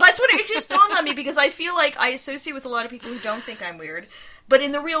weird. That's what it just dawned on me, because I feel like I associate with a lot of people who don't think I'm weird. But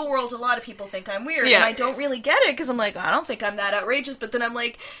in the real world, a lot of people think I'm weird, and I don't really get it, because I'm like, I don't think I'm that outrageous, but then I'm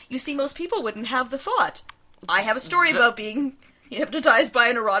like, you see, most people wouldn't have the thought. I have a story about being hypnotized by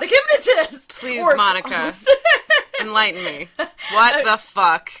an erotic hypnotist. Please, Monica, enlighten me. What the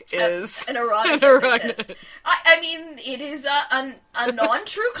fuck is an erotic hypnotist? I mean, it is a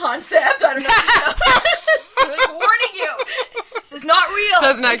non-true concept. I don't know if you know this. I'm warning you. This is not real.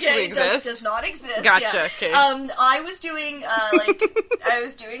 Doesn't actually exist. Does not exist. Gotcha. Yeah. Okay. I was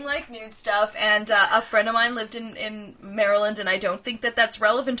doing like nude stuff, and a friend of mine lived in Maryland, and I don't think that that's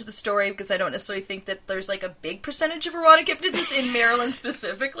relevant to the story because I don't necessarily think that there's like a big percentage of erotic hypnotists in Maryland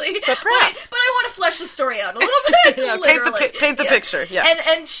specifically. But perhaps. But I want to flesh the story out a little bit. Paint the picture. Yeah.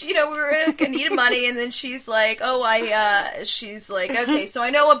 And we were needed money, and then she's like, she's like, okay, so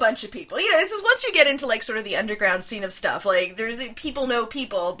I know a bunch of people. This is once you get into like sort of the underground scene of stuff. Like, there's people know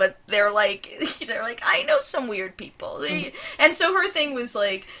people, but they're like, I know some weird people. And so her thing was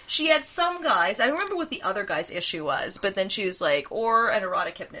like, she had some guys. I don't remember what the other guy's issue was, but then she was like, or an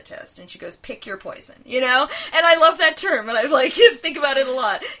erotic hypnotist, and she goes, pick your poison, And I love that term, and I like think about it a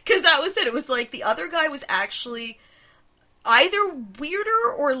lot because that was it. It was like the other guy was actually either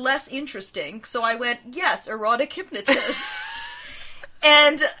weirder or less interesting. So I went, yes, erotic hypnotist.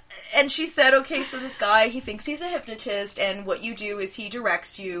 And she said, okay, so this guy, he thinks he's a hypnotist, and what you do is he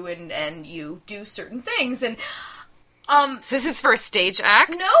directs you, and you do certain things, and so this is for a stage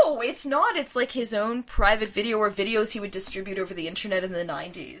act? No, it's not. It's like his own private video or videos he would distribute over the internet in the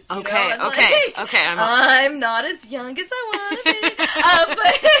 90s. Okay. I'm not as young as I want to be.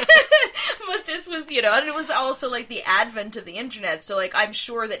 But this was, and it was also, like, the advent of the internet, so, like, I'm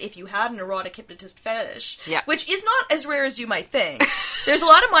sure that if you had an erotic hypnotist fetish, which is not as rare as you might think, there's a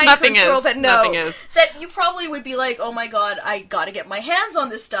lot of mind control that that you probably would be like, oh my god, I gotta get my hands on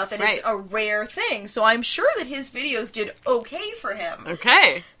this stuff, and it's a rare thing, so I'm sure that his videos did okay for him.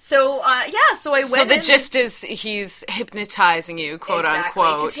 Okay. So, so I went So the gist is he's hypnotizing you, quote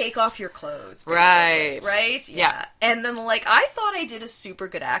unquote. To take off your clothes, basically. Right? Yeah. And then, like, I thought I did a super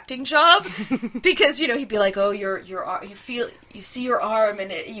good acting job, because, he'd be like, oh, you see your arm,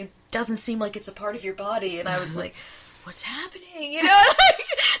 and it doesn't seem like it's a part of your body, and I was like, what's happening?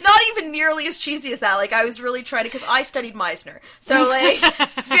 Not even nearly as cheesy as that. Like, I was really trying to, because I studied Meisner. So, like,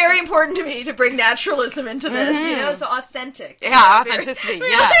 it's very important to me to bring naturalism into this, so authentic. Yeah, authenticity,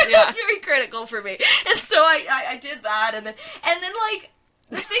 It's very critical for me. And so I did that, and then, like,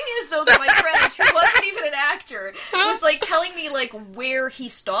 the thing is, though, that my friend, who wasn't even an actor, was, like, telling me, like, where he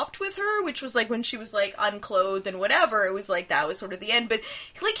stopped with her, which was, like, when she was, like, unclothed and whatever. It was, like, that was sort of the end. But,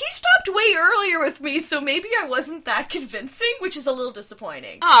 like, he stopped way earlier with me, so maybe I wasn't that convincing, which is a little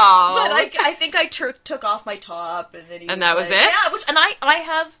disappointing. Oh. But I think I took off my top, and then he and that was it? Yeah, and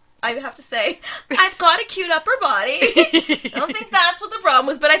I have to say, I've got a cute upper body. I don't think that's what the problem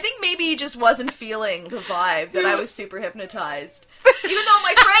was, but I think maybe he just wasn't feeling the vibe that I was super hypnotized. Even though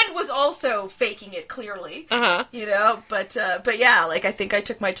my friend was also faking it clearly, but yeah, like, I think I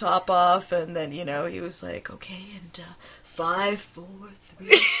took my top off, and then, he was like, okay, and 5, 4, 3,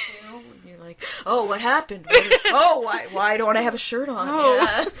 2, and you're like, oh, what happened? Why don't I have a shirt on? Oh.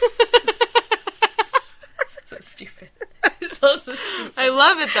 Yeah. So stupid. It's also stupid. I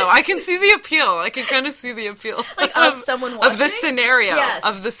love it, though. I can see the appeal. I can kind of see the appeal. Like, of someone watching? Of the scenario. Yes.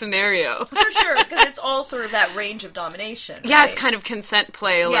 Of the scenario. For sure, because it's all sort of that range of domination. Yeah, right? it's kind of consent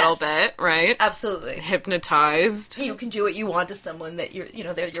play a little bit, right? Absolutely. Hypnotized. You can do what you want to someone that you're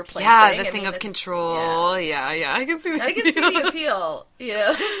playing. Yeah, the thing of control. Yeah. I can see the appeal.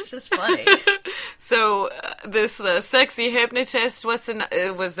 It's just funny. So, this sexy hypnotist, was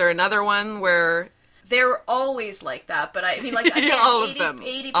there another one where... They're always like that, but I mean, like, again, all of them.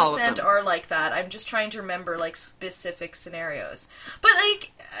 80% are like that. I'm just trying to remember, like, specific scenarios. But,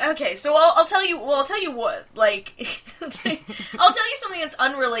 like, okay, so I'll tell you what, like, I'll tell you something that's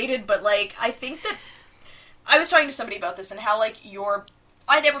unrelated, but, like, I think that, I was talking to somebody about this, and how, like,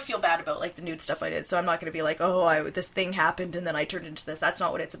 I never feel bad about, like, the nude stuff I did, so I'm not going to be like, this thing happened, and then I turned into this. That's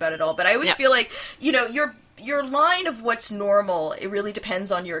not what it's about at all. But I always feel like, your line of what's normal, it really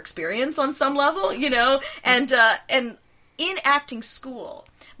depends on your experience on some level, and in acting school,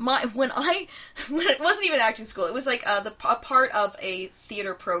 when it wasn't even acting school, it was like a part of a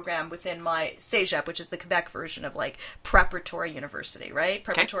theater program within my Cégep, which is the Quebec version of, like, preparatory university, right?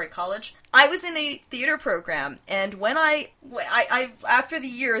 Preparatory college. I was in a theater program, and when I after the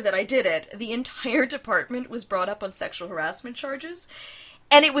year that I did it, the entire department was brought up on sexual harassment charges,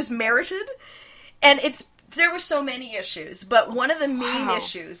 and it was merited, and there were so many issues, but one of the main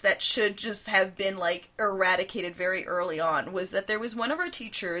issues that should just have been, like, eradicated very early on was that there was one of our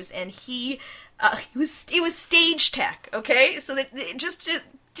teachers, and it was stage tech, okay? So that it just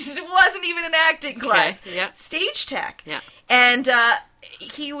wasn't even an acting class. Okay, yeah. Stage tech. Yeah. And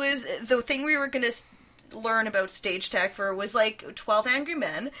he was, the thing we were going to learn about stage tech for was, like, 12 Angry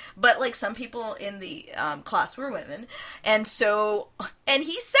Men, but, like, some people in the class were women, and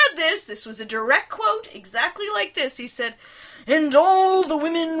he said this was a direct quote, exactly like this. He said, and all the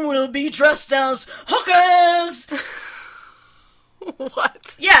women will be dressed as hookers.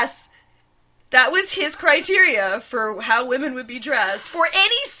 What? Yes. That was his criteria for how women would be dressed for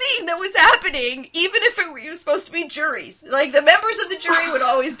any scene that was happening, even if it was supposed to be juries. Like, the members of the jury would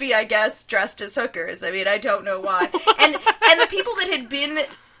always be, I guess, dressed as hookers. I mean, I don't know why. And the people that had been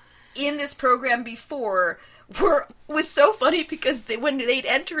in this program before was so funny, because when they'd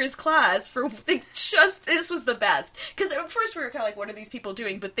enter his class, this was the best. Because at first we were kind of like, what are these people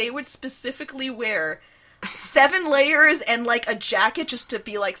doing? But they would specifically wear 7 layers and, like, a jacket just to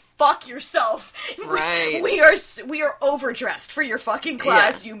be like, fuck yourself. Right. We are overdressed for your fucking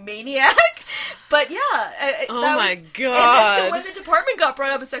class, you maniac. But yeah. Oh my god. And so when the department got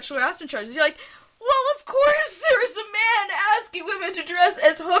brought up as sexual harassment charges, you're like, well, of course there's a man asking women to dress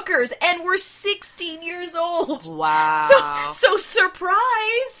as hookers, and we're 16 years old. Wow. So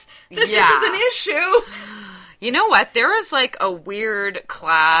surprise that this is an issue. You know what? There was, like, a weird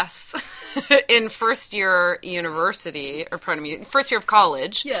class in first year university, or first year of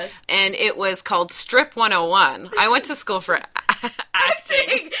college. Yes. And it was called Strip 101. I went to school for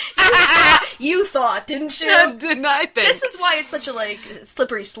Acting. You thought, didn't you? Didn't I think? This is why it's such a, like,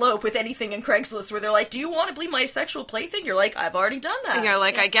 slippery slope with anything in Craigslist, where they're like, do you want to be my sexual plaything? You're like, I've already done that. And you're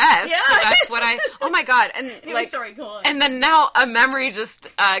like, I guess. Yeah. That's what oh my God. And anyway, like, sorry, go on. And then now a memory just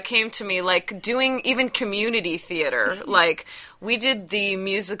came to me, like doing even community theater. Like, we did the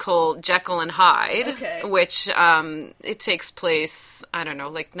musical Jekyll and Hyde, which it takes place, I don't know,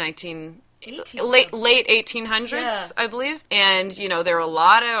 like late 1800s, I believe. And, you know, there are a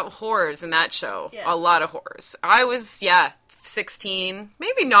lot of horrors in that show. Yes. A lot of horrors. I was, 16,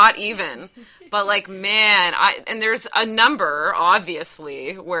 maybe not even. But, like, man, and there's a number,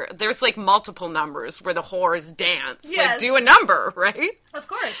 obviously, where there's, like, multiple numbers where the horrors dance. Yes. Like, do a number, right? Of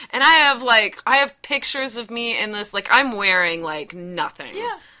course. And I have pictures of me in this, like, I'm wearing, like, nothing.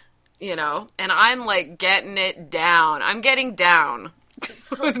 Yeah. You know? And I'm, like, getting it down. I'm getting down.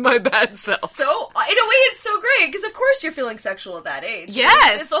 With my bad self. So, in a way, it's so great, because of course you're feeling sexual at that age.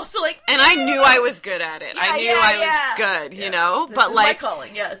 Yes. It's also like... And I knew I was good at it. I knew I was good, you know? This is my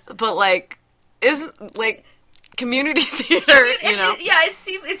calling, yes. But, like, community theater, you know?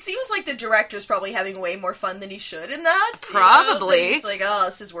 It seems like the director's probably having way more fun than he should in that. Probably. He's like, oh,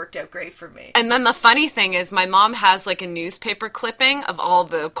 this has worked out great for me. And then the funny thing is, my mom has, like, a newspaper clipping of all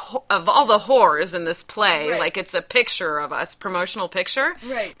the horrors in this play. Right. Like, it's a picture of us, promotional picture.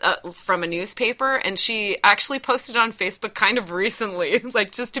 Right. From a newspaper. And she actually posted on Facebook kind of recently,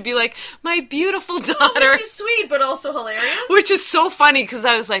 like, just to be like, my beautiful daughter. Which is sweet, but also hilarious. Which is so funny, because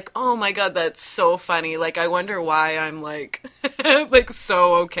I was like, oh my God, that's so funny. Like, I wonder why I'm like like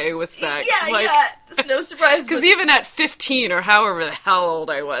so okay with sex. It's no surprise. Because even at 15 or however the hell old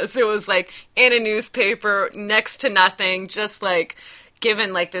I was, it was like in a newspaper next to nothing, just like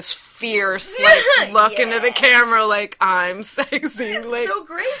given like this fierce like look into the camera, like I'm sexy. It's like, so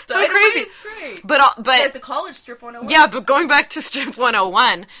great though. So crazy. It's great. But like the college strip 101. Yeah, but going back to strip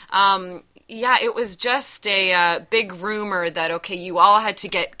 101. It was just a big rumor that, okay, you all had to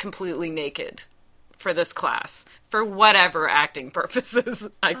get completely naked for this class, for whatever acting purposes.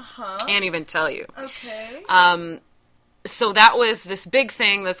 I can't even tell you. Okay. So that was this big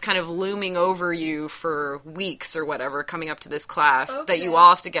thing that's kind of looming over you for weeks or whatever, coming up to this class, that you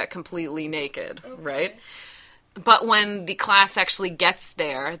all have to get completely naked, right? But when the class actually gets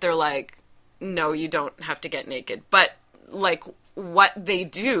there, they're like, no, you don't have to get naked. But, like, what they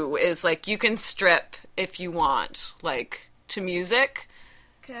do is, like, you can strip if you want, like, to music.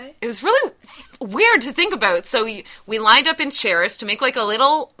 Okay. It was really weird to think about. So we lined up in chairs to make like a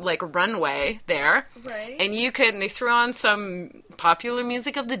little like runway there. Right. And they threw on some popular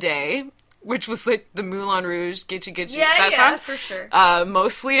music of the day, which was like the Moulin Rouge, Gitchy Gitchy. That song, for sure.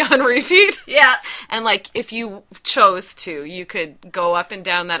 Mostly on repeat. Yeah. And like if you chose to, you could go up and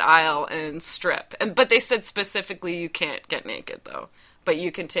down that aisle and strip. But they said specifically you can't get naked though. But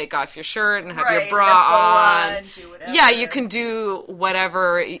you can take off your shirt and have your bra on. Do whatever. Yeah, you can do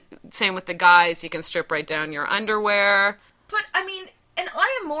whatever. Same with the guys. You can strip right down your underwear. But, I mean, and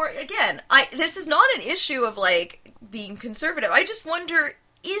I am more, again, this is not an issue of, like, being conservative. I just wonder,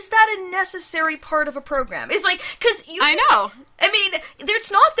 is that a necessary part of a program? It's like, because you... I know. I mean,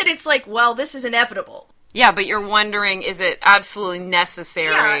 it's not that it's like, well, this is inevitable. Yeah, but you're wondering, is it absolutely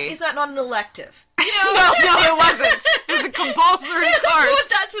necessary? Yeah, is that not an elective? You know? No, it wasn't. It was a compulsory course.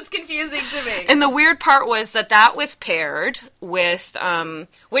 That's what's confusing to me. And the weird part was that was paired with,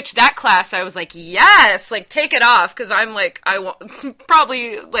 which that class I was like, yes, like take it off, because I'm like,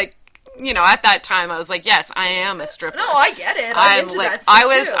 probably like, you know, at that time I was like, yes, I am a stripper. No, I get it. I'm into that stuff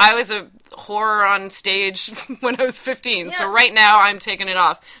too. I was a horror on stage when I was 15, so right now I'm taking it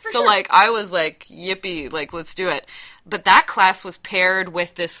off. So like, I was like, yippee, like, let's do it. But that class was paired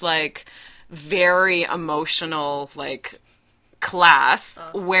with this like very emotional like class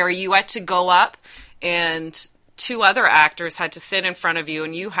where you had to go up and two other actors had to sit in front of you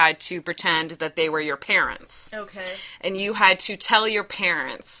and you had to pretend that they were your parents. Okay. And you had to tell your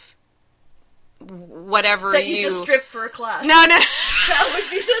parents whatever that you just stripped for a class. No. That would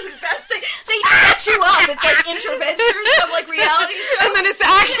be the best thing. They set you up. It's like interventions, some like reality show. And then it's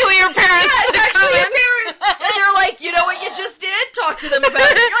actually your parents. Yeah, it's actually your parents. And they're like, you know what you just did? Talk to them about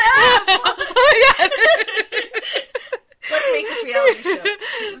it. Let's make this reality show.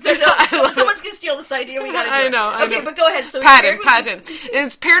 Someone's gonna steal this idea. We gotta do it. I know. But go ahead. So pattern.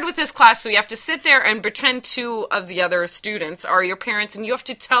 It's paired with this class, so you have to sit there and pretend two of the other students are your parents, and you have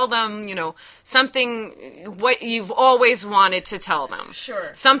to tell them, you know, something what you've always wanted to tell them. Sure.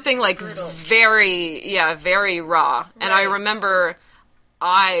 Something like brutal. very raw. Right. And I remember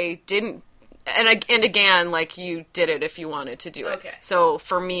I didn't And again, like, you did it if you wanted to do it. Okay. So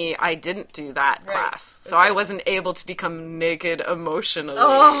for me, I didn't do that class. So I wasn't able to become naked emotionally.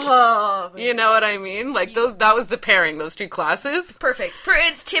 Oh, you know what I mean? Like, that was the pairing, those two classes. Perfect.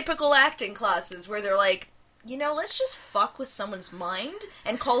 It's typical acting classes where they're like, let's just fuck with someone's mind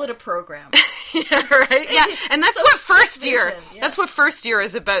and call it a program. Yeah, right? Yeah, and that's what first year, yeah. that's what first year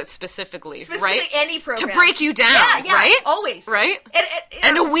is about specifically, right? Any program. To break you down, yeah, right? Always. Right?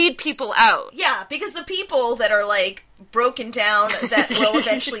 And to weed people out. Yeah, because the people that are, like, broken down that will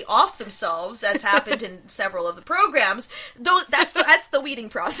eventually off themselves, as happened in several of the programs, that's the weeding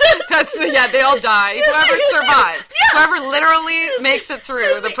process. They all die. Whoever survives. Yeah. Whoever literally makes it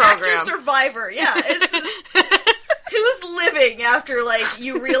through the program. Actor survivor, yeah. Who's living after, like,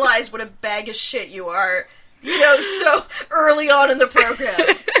 you realize what a bag of shit you are, so early on in the program.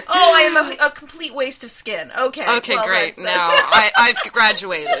 Oh, I am a complete waste of skin. Okay, well, great. Now, I've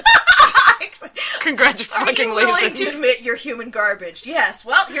graduated. Congratulations. Are you willing to admit you're human garbage? Yes.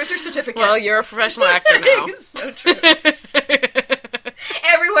 Well, here's your certificate. Well, you're a professional actor now. So true.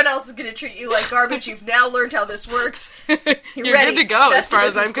 Everyone else is going to treat you like garbage. You've now learned how this works. You're ready. Good to go, That's as far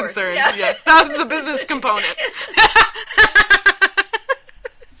as I'm course. concerned. Yeah. That was the business component.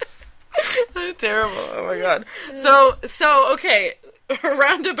 Terrible. Oh my god. So okay. A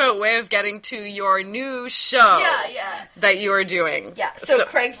roundabout way of getting to your new show that you are doing. Yeah, so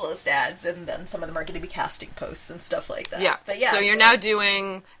Craigslist ads, and then some of them are going to be casting posts and stuff like that. Yeah. But so you're now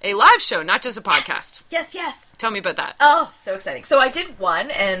doing a live show, not just a podcast. Yes. Tell me about that. Oh, so exciting. So I did one,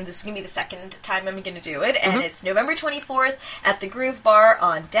 and this is going to be the second time I'm going to do it, and it's November 24th at the Groove Bar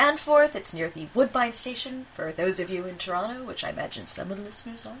on Danforth. It's near the Woodbine Station, for those of you in Toronto, which I imagine some of the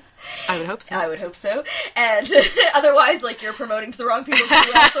listeners are. I would hope so. And otherwise, like, you're promoting to the wrong people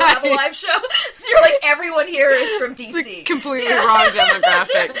who also have a live show. So you're like, everyone here is from DC. Completely wrong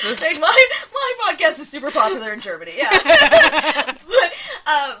demographic. Like, my podcast is super popular in Germany. Yeah.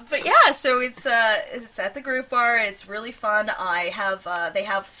 But yeah, so it's at the Groove Bar. It's really fun. They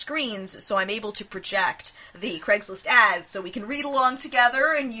have screens, so I'm able to project the Craigslist ads, so we can read along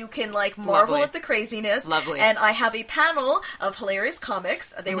together, and you can, like, marvel at the craziness. Lovely. And I have a panel of hilarious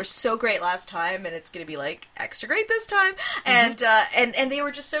comics. They were so great last time, and it's going to be, like, extra great this time. And they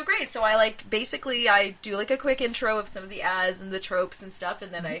were just so great. So I do, like, a quick intro of some of the ads and the tropes and stuff,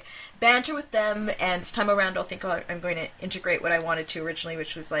 and then I banter with them, and this time around I'll think I'm going to integrate what I wanted to originally,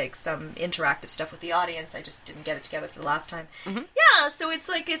 which was, like, some interactive stuff with the audience. I just didn't get it together for the last time. Yeah, so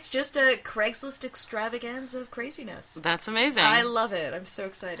it's just a Craigslist extravaganza of craziness. That's amazing. I love it. I'm so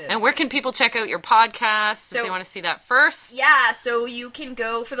excited. And where can people check out your podcast if they want to see that first? Yeah, so you can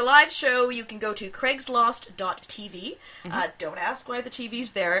go, for the live show, you can go to craigslost.tv. Don't ask why the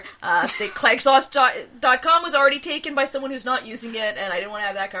TV's there. The craigslost.com was already taken by someone who's not using it, and I didn't want to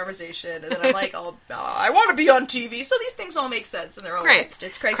have that conversation. And then I'm like, I want to be on TV. So these things all make sense in their own way. It's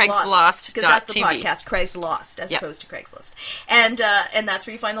Craigslost. Because that's the podcast, Craigslist, as opposed to Craigslist. And that's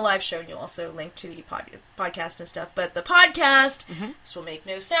where you find the live show, and you'll also link to the podcast and stuff. But the podcast, this will make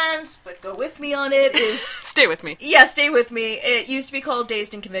no sense, but go with me on it, is... Stay with me. Yeah, stay with me. It used to be called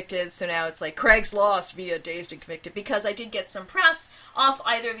Dazed and Convicted, so now it's like Craig's Lost via Dazed and Convicted, because I did get some press off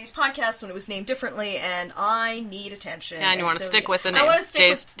either of these podcasts when it was named differently, and I need attention. Yeah, and you want to stick with the name,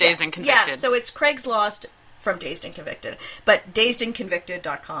 Dazed and Convicted. Yeah, so it's Craig's Lost from Dazed and Convicted, but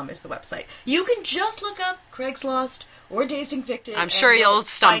dazedandconvicted.com is the website. You can just look up Craig's Lost or Dazed and Convicted. I'm sure you'll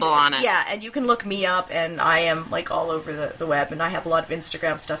stumble on it. Yeah, and you can look me up, and I am, like, all over the web, and I have a lot of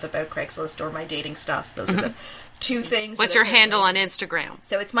Instagram stuff about Craigslist or my dating stuff. Those are the two things. What's your handle on Instagram?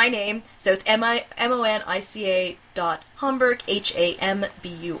 So it's my name, so it's MONICA Hamburg,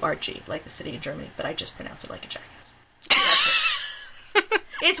 HAMBURG, like the city in Germany, but I just pronounce it like a jackass.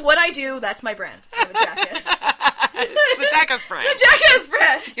 It's what I do, that's my brand. I'm a jackass. It's the Jackass brand. The Jackass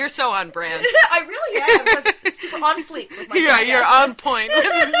brand! You're so on brand. I really am, because it's super on fleek with my Yeah, you're on point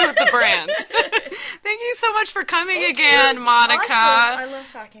with the brand. Thank you so much for coming again, Monica. Awesome. I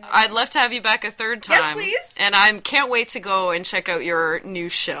love talking about I'd love to have you back a third time. Yes, please. And I can't wait to go and check out your new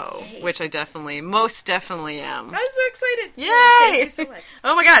show, which I most definitely am. I'm so excited. Yay! Thank you so much.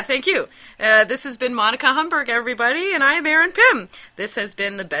 Oh my god, thank you. This has been Monica Hamburg, everybody, and I am Erin Pym. This has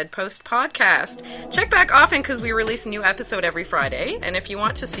been the Bedpost Podcast. Check back often because we release a new episode every Friday, and if you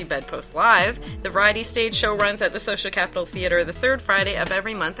want to see Bedpost live, the Variety Stage show runs at the Social Capital Theatre the third Friday of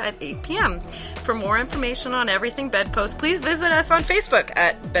every month at 8 p.m. For more information on everything Bedpost, please visit us on Facebook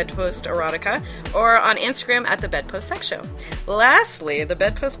at Bedpost Erotica or on Instagram at the Bedpost Sex Show. Lastly, the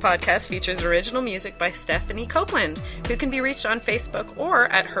Bedpost Podcast features original music by Stephanie Copeland, who can be reached on Facebook or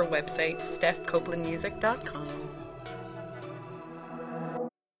at her website, stephcopelandmusic.com.